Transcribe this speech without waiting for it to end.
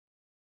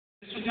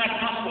was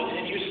not possible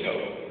 10 years ago.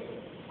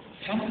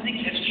 Something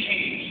has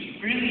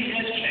changed, really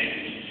has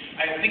changed.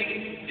 I think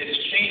it's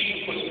changed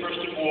because, first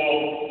of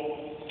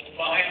all,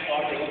 by and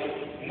large,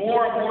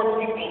 more and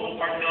more people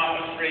are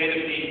not afraid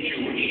of being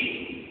Jewish.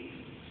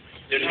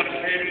 They're not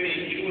afraid of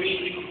being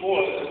Jewish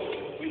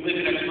because we live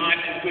in a time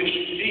in which,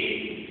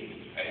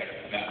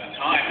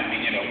 I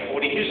mean,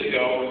 40 years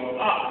ago,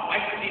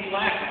 I could be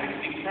black and I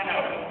could be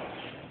proud.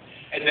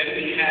 And then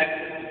we had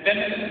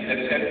feminism that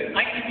said,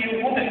 I can be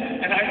a woman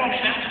and I don't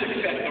have to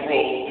accept the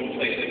roles that are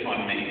placed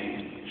upon me.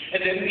 And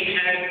then we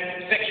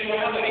had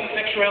sexuality.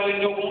 Sexuality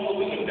no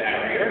longer was a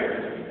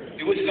barrier.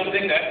 It was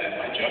something that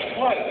I just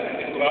was. And I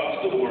could go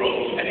out into the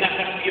world and not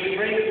have to be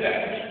afraid of that.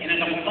 And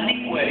in a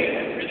funny way,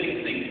 I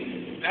really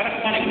think, not a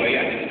funny way,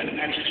 I think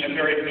actually in a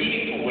very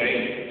meaningful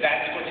way,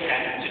 that's what's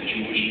happened to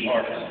Jewish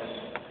artists.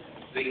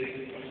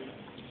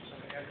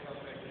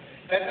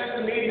 That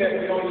doesn't mean that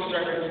we don't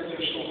deserve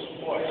institutional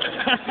support.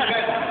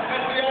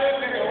 That's the other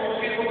thing I want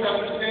people to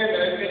understand,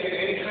 that I think in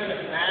any kind of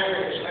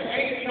marriage, like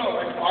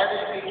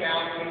artists speak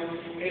out,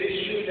 it is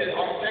true that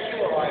our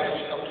secular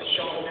artists, to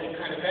show them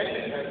kind of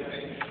benefit and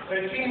everything,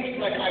 but it seems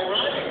like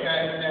ironic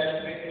that